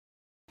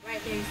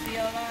Right there, you see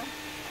all that?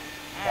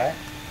 Okay.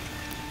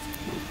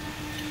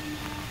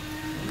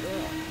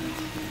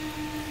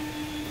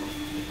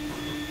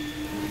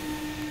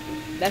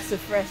 That's the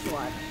fresh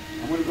one.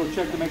 I'm going to go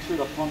check to make sure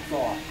the pump's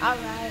off. All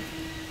right.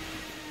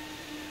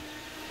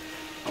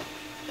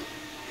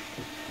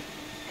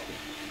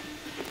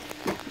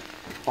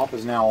 Pump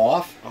is now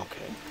off.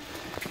 Okay.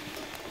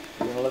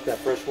 We're going to let that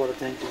fresh water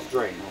tank just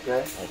drain,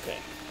 okay? Okay.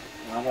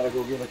 Now I got to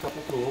go get a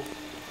couple tools.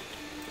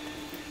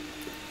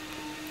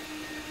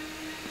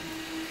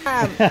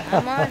 I'm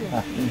on it.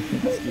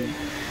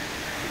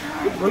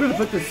 We're going to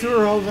put the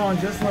sewer hose on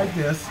just like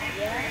this.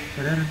 Yeah.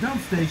 But at a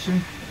dump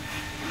station,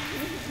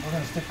 we're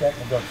going to stick that in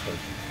the dump station.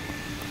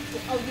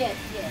 Oh, yes,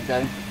 yes.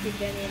 Okay. Stick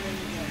that in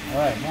the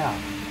All right, now,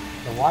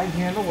 the wide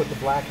handle with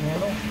the black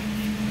handle,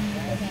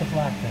 that's the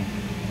black thing.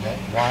 Okay.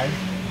 Wide,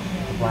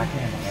 the black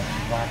handle, that's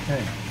the black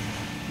thing.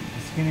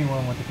 The skinny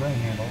one with the gray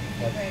handle,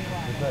 that's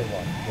the gray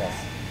one, yes.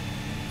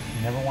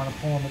 You never want to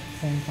pull them at the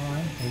same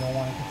time. You don't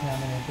want to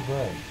contaminate the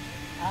gray.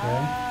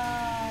 Okay?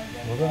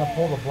 We're going to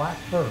pull the black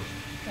first.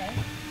 Okay.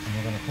 And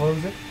we're going to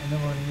close it, and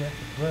then we're going to get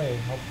the gray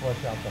and help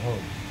flush out the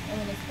hose. And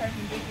when it's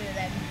perpendicular,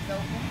 that means it's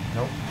open?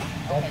 Nope.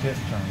 That Okay.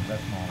 disc turns,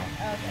 that's normal.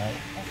 Okay. Right?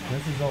 Okay.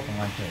 This is open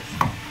like this.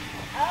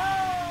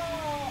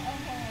 Oh,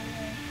 okay.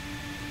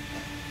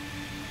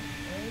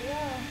 Yeah. There you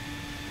go.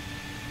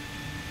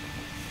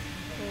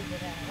 Close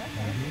it out.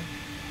 Okay.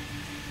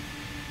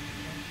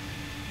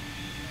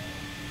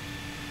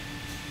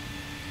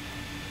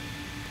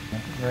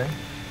 That's the gray.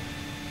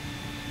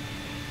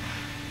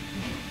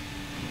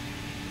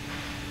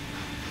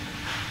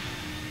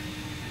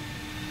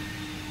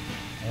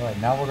 All right,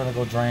 now we're going to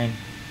go drain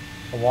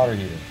the water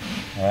heater.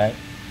 All right.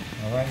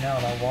 Now, right now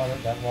that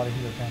water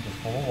heater tank is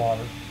full of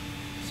water,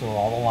 so are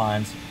all the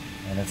lines,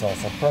 and it's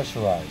also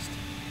pressurized.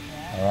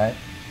 All right.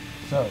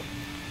 So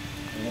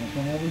we're going to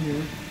come over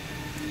here.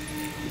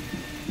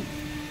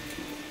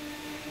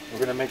 We're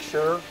going to make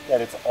sure that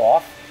it's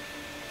off,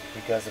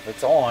 because if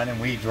it's on and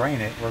we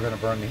drain it, we're going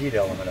to burn the heat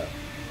element up.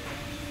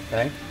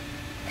 Okay.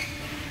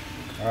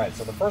 All right.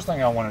 So the first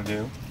thing I want to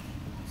do,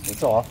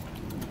 it's off,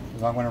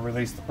 is I'm going to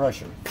release the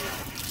pressure.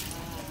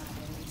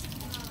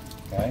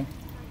 Okay,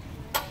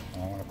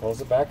 I'm going to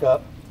close it back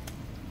up.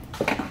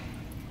 1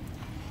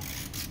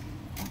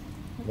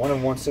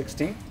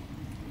 1/16.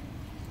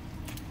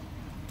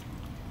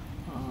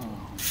 Oh,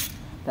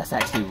 that's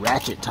actually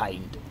ratchet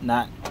tightened,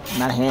 not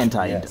hand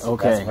tightened. Yes,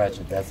 okay. That's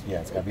ratchet. That's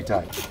it's got to be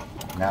tight.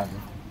 Not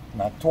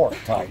torque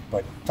tight,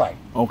 but tight.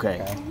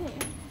 Okay.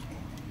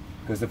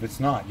 Because if it's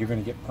not, you're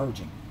going to get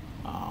purging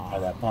out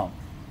of that pump.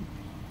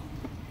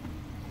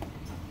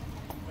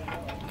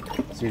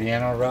 See the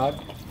anode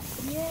rod?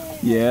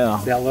 Yeah.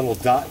 See that little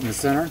dot in the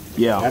center?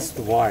 Yeah. That's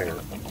the wire.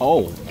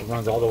 Oh. It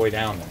runs all the way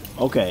down there.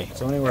 Okay.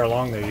 So anywhere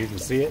along there you can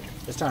see it,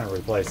 it's trying to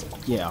replace it.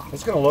 Yeah.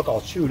 It's going to look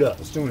all chewed up.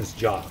 It's doing its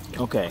job.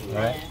 Okay. All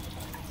right?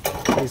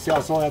 You see how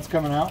slow that's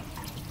coming out?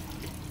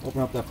 Open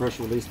up that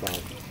pressure release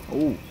valve.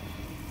 Oh.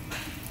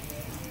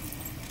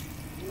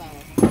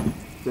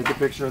 Take a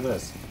picture of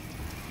this.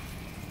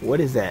 What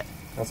is that?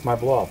 That's my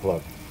blowout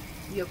plug.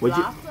 Your Would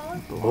you- block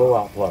plug?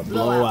 Blowout plug.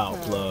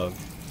 Blowout plug.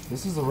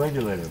 This is a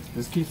regulator.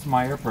 This keeps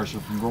my air pressure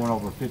from going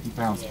over 50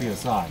 pounds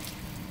PSI.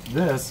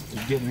 This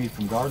is getting me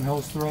from garden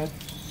hose thread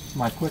to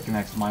my quick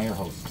connects to my air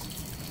hoses.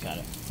 Got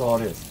it. That's all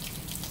it is.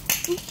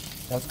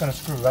 That's going to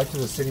screw right to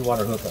the city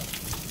water hookup.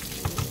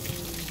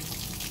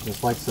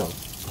 Just like so.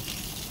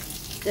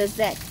 Does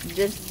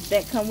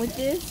that come with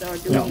this, or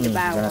do No, we need to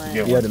buy you're gonna have to one?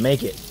 get You have to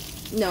make it.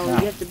 No, No.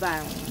 you have to buy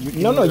one.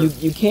 No,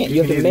 you can't. You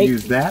have to either make.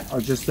 use that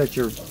or just set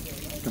your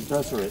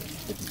compressor at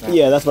 50 pounds.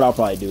 Yeah, that's what I'll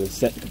probably do, is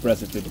set the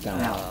compressor 50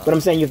 pounds. But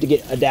I'm saying you have to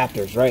get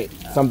adapters, right?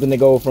 Something to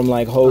go from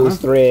like hose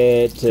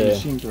thread to...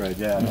 Machine thread,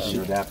 yeah,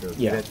 your adapter.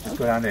 Yeah. Just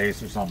go down to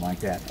Ace or something like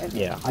that.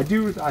 Yeah. I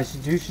do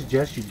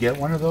suggest you get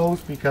one of those,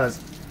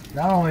 because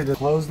not only to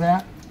close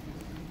that,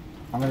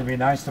 I'm going to be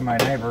nice to my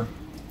neighbor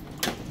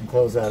and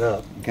close that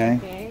up. Okay?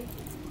 Okay.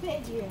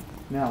 Thank you.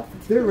 Now,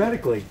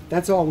 theoretically,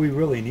 that's all we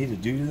really need to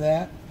do to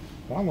that,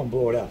 but I'm going to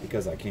blow it out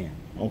because I can.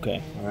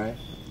 Okay. All right?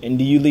 And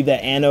do you leave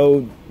that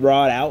anode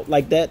rod out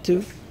like that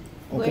too?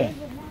 Where Okay. is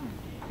it now?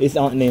 It's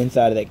on the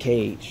inside of that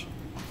cage.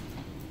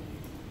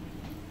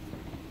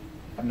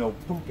 I have no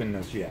poop in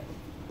this yet.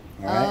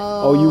 All right?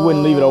 Oh, you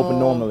wouldn't leave it open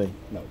normally?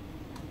 No.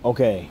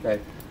 Okay. Okay.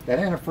 That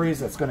antifreeze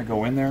that's going to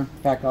go in there, in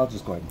fact, I'll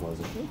just go ahead and close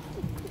it.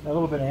 That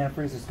little bit of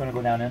antifreeze that's going to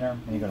go down in there,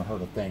 and you're going to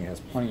hurt a thing. It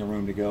has plenty of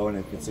room to go, and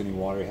if it's any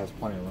water, it has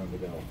plenty of room to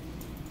go.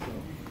 So,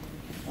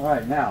 all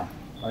right, now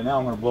I'm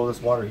going to blow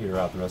this water heater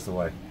out the rest of the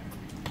way.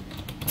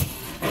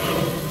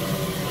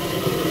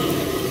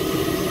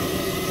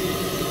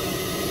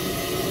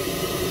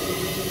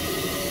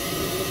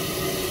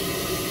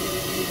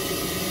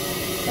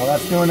 While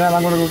that's doing that,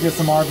 I'm going to go get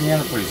some RV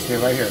antifreeze. Stay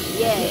right here.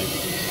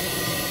 Yes.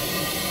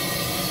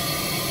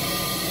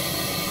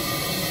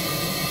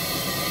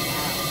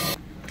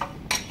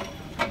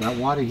 That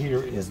water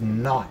heater is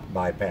not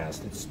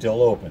bypassed. It's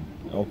still open.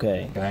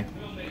 Okay. Okay?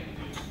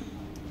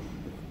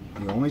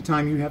 The only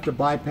time you have to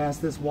bypass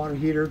this water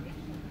heater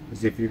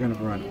is if you're going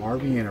to run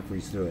RV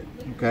antifreeze through it.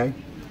 Okay?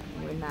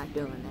 not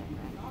doing that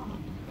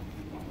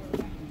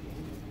right.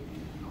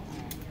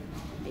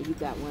 And you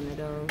got one of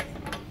those?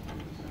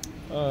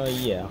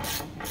 Yeah.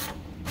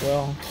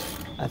 Well,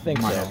 I think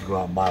You might so. have to go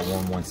out and buy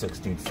one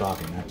 1/16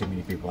 socket. Not too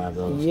many people have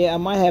those. Yeah, I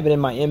might have it in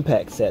my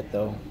impact set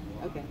though.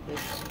 Okay.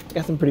 I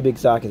got some pretty big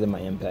sockets in my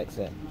impact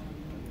set.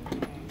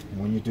 And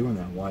when you're doing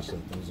that, watch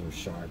that. Those are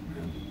sharp,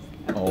 man.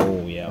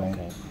 Oh yeah,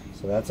 okay.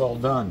 So that's all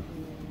done.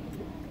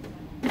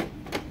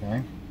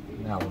 Okay.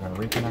 Now we're going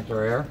to reconnect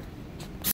our air.